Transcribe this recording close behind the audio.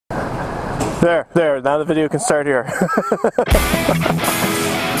There, now the video can start here.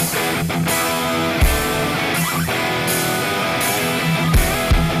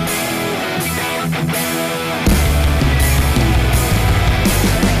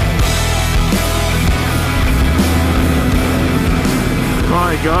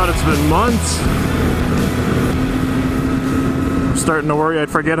 My God, it's been months. I'm starting to worry I'd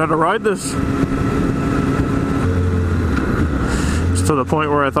forget how to ride this. It's to the point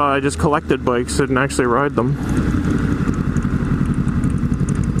where I thought I just collected bikes, didn't actually ride them.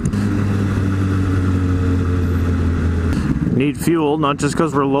 Need fuel, not just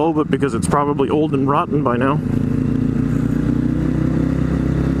because we're low, but because it's probably old and rotten by now.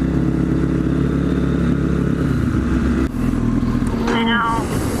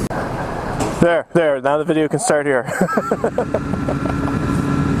 There, now the video can start here.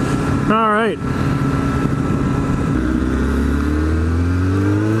 Alright.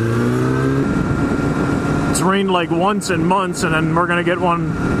 It's rained like once in months, and then we're gonna get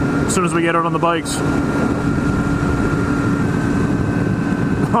one as soon as we get out on the bikes.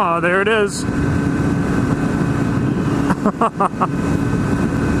 Oh, there it is.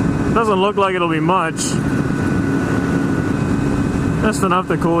 Doesn't look like it'll be much. Just enough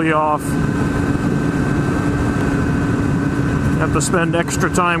to cool you off. Have to spend extra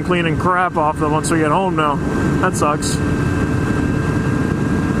time cleaning crap off them once we get home now. That sucks.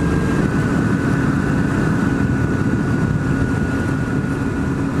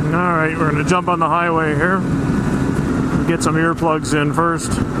 Alright, we're gonna jump on the highway here. Get some earplugs in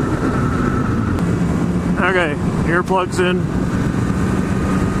first. Okay, earplugs in.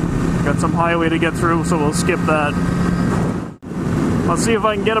 Got some highway to get through, so we'll skip that. Let's see if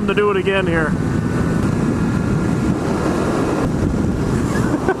I can get him to do it again here.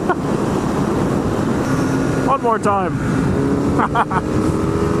 One more time.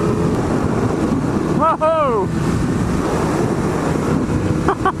 Whoa!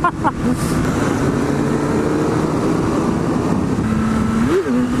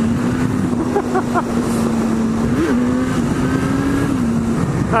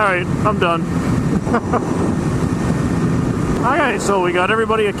 Alright, I'm done. Okay, so we got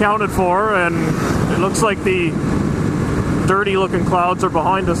everybody accounted for, and it looks like the dirty looking clouds are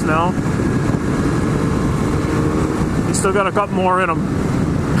behind us now. We still got a couple more in them.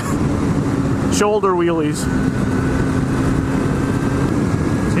 Shoulder wheelies.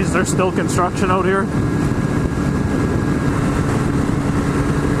 Is there still construction out here?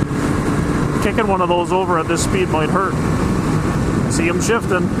 Kicking one of those over at this speed might hurt. See him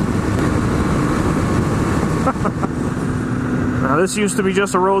shifting. Now this used to be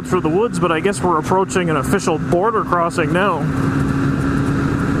just a road through the woods, but I guess we're approaching an official border crossing now.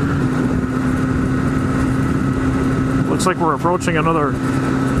 Looks like we're approaching another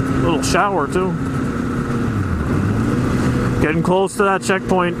little shower too. Getting close to that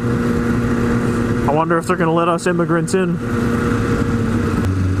checkpoint. I wonder if they're going to let us immigrants in.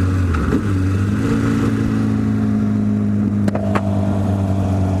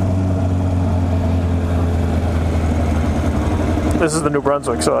 This is the New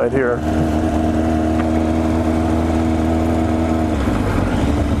Brunswick side here.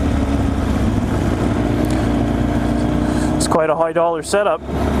 It's quite a high dollar setup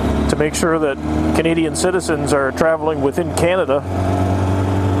to make sure that Canadian citizens are traveling within Canada.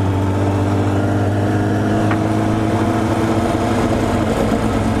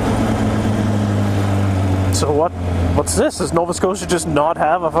 So what's this? Does Nova Scotia just not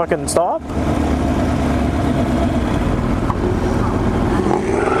have a fucking stop?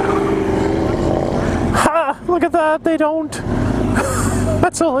 Look at that, they don't.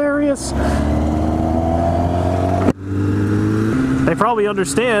 That's hilarious. They probably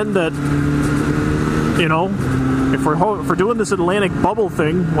understand that, you know, if we're doing this Atlantic bubble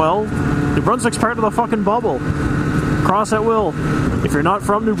thing, well, New Brunswick's part of the fucking bubble. Cross at will. If you're not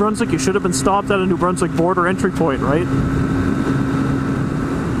from New Brunswick, you should have been stopped at a New Brunswick border entry point, right?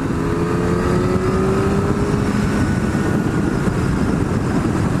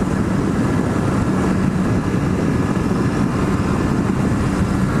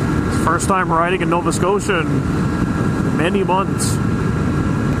 First time riding in Nova Scotia in many months.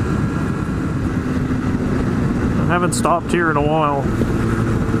 I haven't stopped here in a while.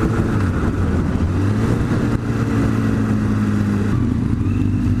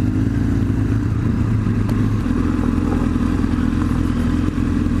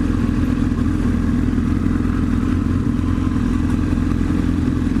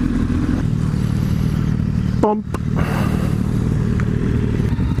 Bump.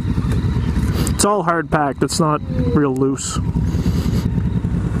 It's all hard packed, it's not real loose.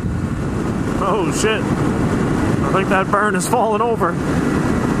 Oh shit. I think that barn is falling over.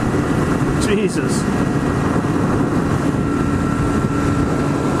 Jesus.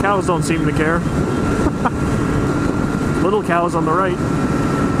 Cows don't seem to care. Little cows on the right.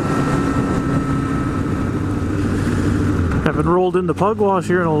 Haven't rolled into Pugwash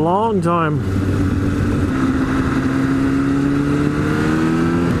here in a long time.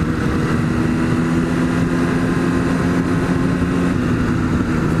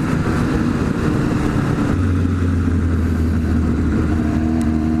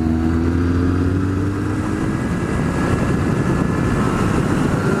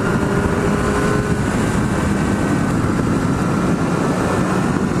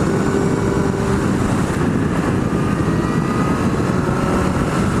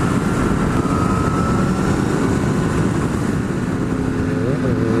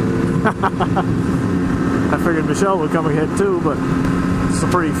 I figured Michelle would come ahead too, but it's a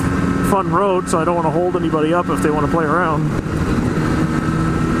pretty fun road, so I don't want to hold anybody up if they want to play around.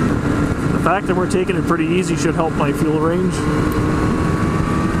 The fact that we're taking it pretty easy should help my fuel range.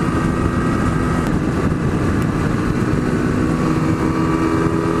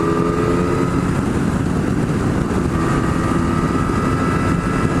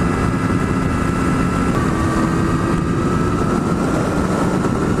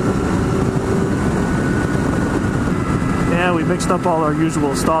 We mixed up all our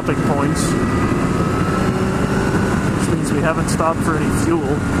usual stopping points, which means we haven't stopped for any fuel.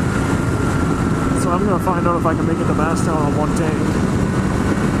 So I'm going to find out if I can make it to Masstown on one tank.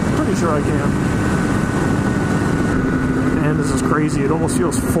 Pretty sure I can. Man, this is crazy. It almost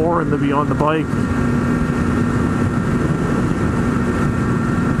feels foreign to be on the bike.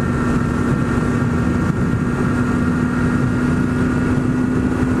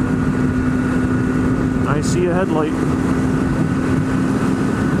 I see a headlight.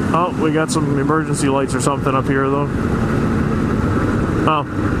 Oh, we got some emergency lights or something up here, though. Oh.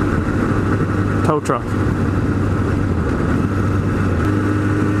 Tow truck.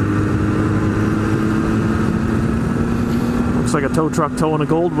 Looks like a tow truck towing a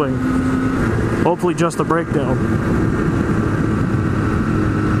Goldwing. Hopefully just a breakdown.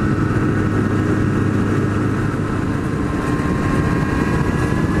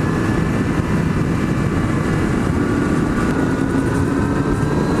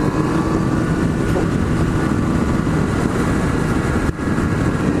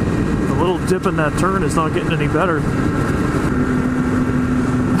 Dip in that turn is not getting any better.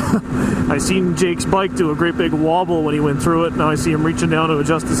 I seen Jake's bike do a great big wobble when he went through it. Now I see him reaching down to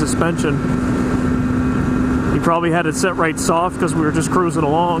adjust the suspension. He probably had it set right soft because we were just cruising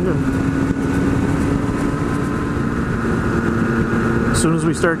along. And as soon as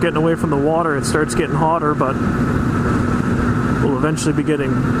we start getting away from the water, it starts getting hotter, but we'll eventually be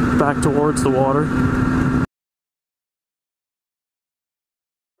getting back towards the water.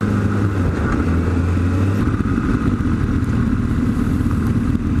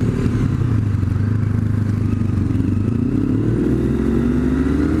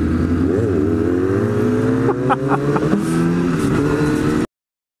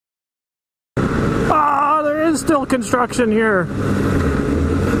 Still construction here.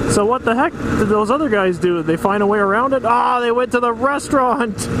 So what the heck did those other guys do? Did they find a way around it? Ah, they went to the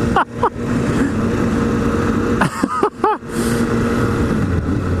restaurant.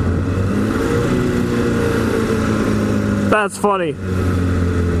 That's funny.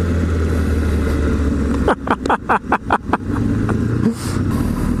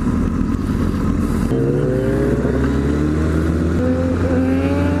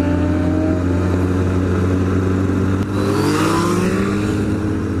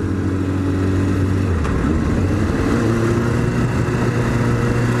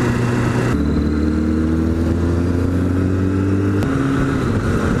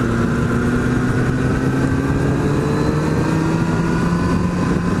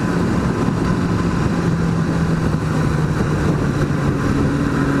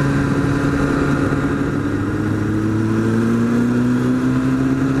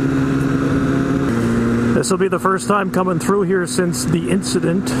 This will be the first time coming through here since the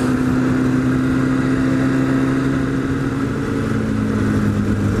incident.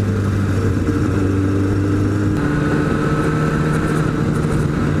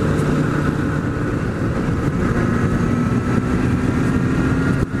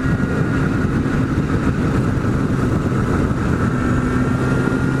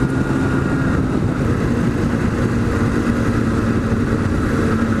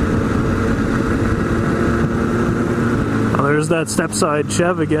 There's that step-side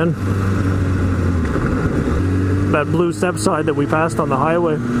Chev again. That blue step-side that we passed on the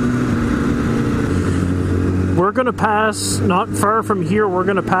highway. we're gonna pass, not far from here, we're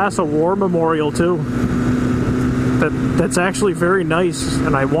gonna pass a war memorial too. That's actually very nice,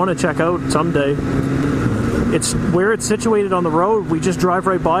 and I want to check out someday. It's where it's situated on the road. We just drive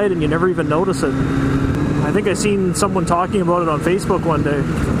right by it and you never even notice it. I think I seen someone talking about it on Facebook one day.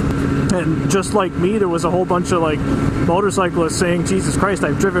 And just like me, there was a whole bunch of like motorcyclists saying, Jesus Christ,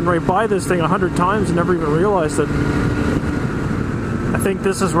 I've driven right by this thing 100 times and never even realized it. I think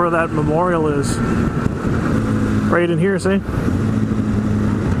this is where that memorial is. Right in here, see?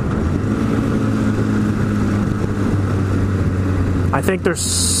 I think there's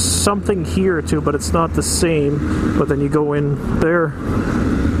something here too, but it's not the same. But then you go in there.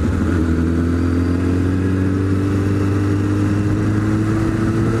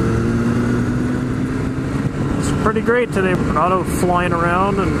 Pretty great today. We're not out flying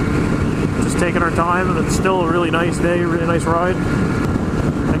around and just taking our time, and it's still a really nice day, really nice ride.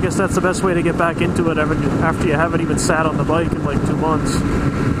 I guess that's the best way to get back into it after you haven't even sat on the bike in like 2 months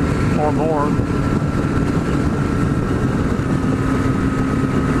or more.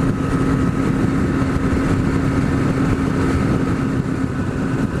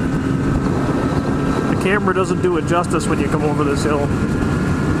 The camera doesn't do it justice when you come over this hill.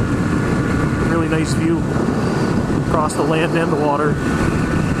 Really nice view across the land and the water.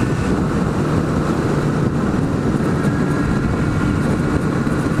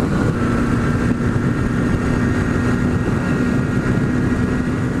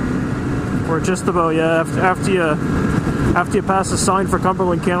 We're just about, yeah, after you pass the sign for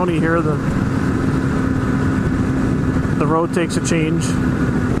Cumberland County here, the road takes a change.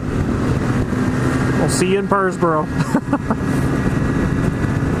 We'll see you in Pursborough.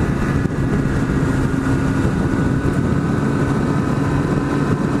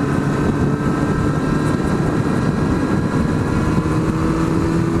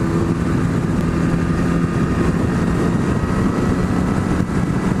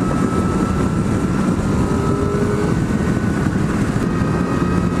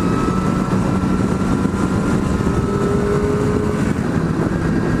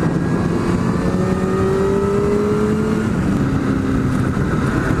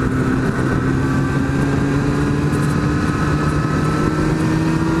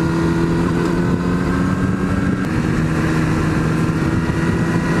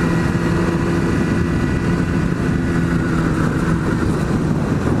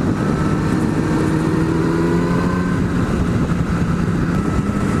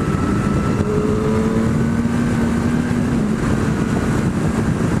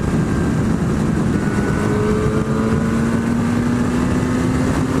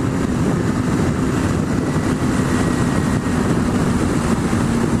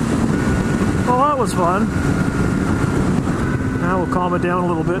 Was fun. Now we'll calm it down a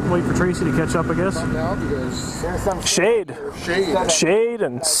little bit and wait for Tracy to catch up, I guess. Shade. Shade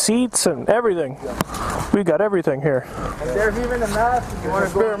and seats and everything. We got everything here. And there's even a mask if you want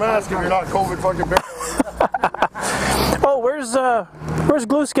to go. Spare mask if you're not COVID fucking bare. Oh, where's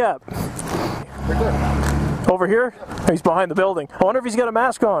Glooscap? Right there. Over here? He's behind the building. I wonder if he's got a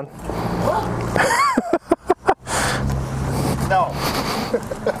mask on. No.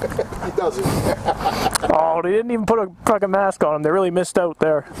 He doesn't. Oh, they didn't even put a fucking mask on him. They really missed out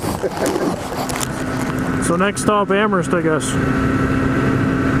there. So next stop, Amherst, I guess.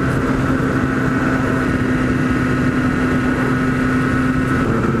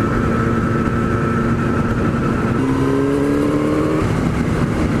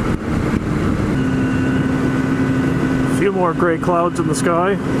 A few more gray clouds in the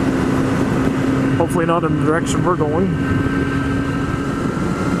sky. Hopefully not in the direction we're going.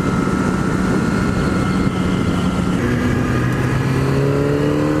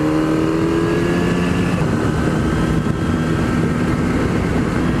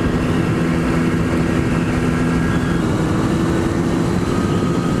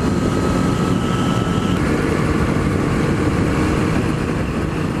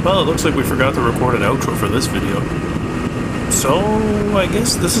 Well, it looks like we forgot to record an outro for this video. So, I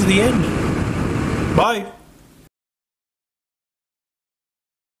guess this is the end. Bye!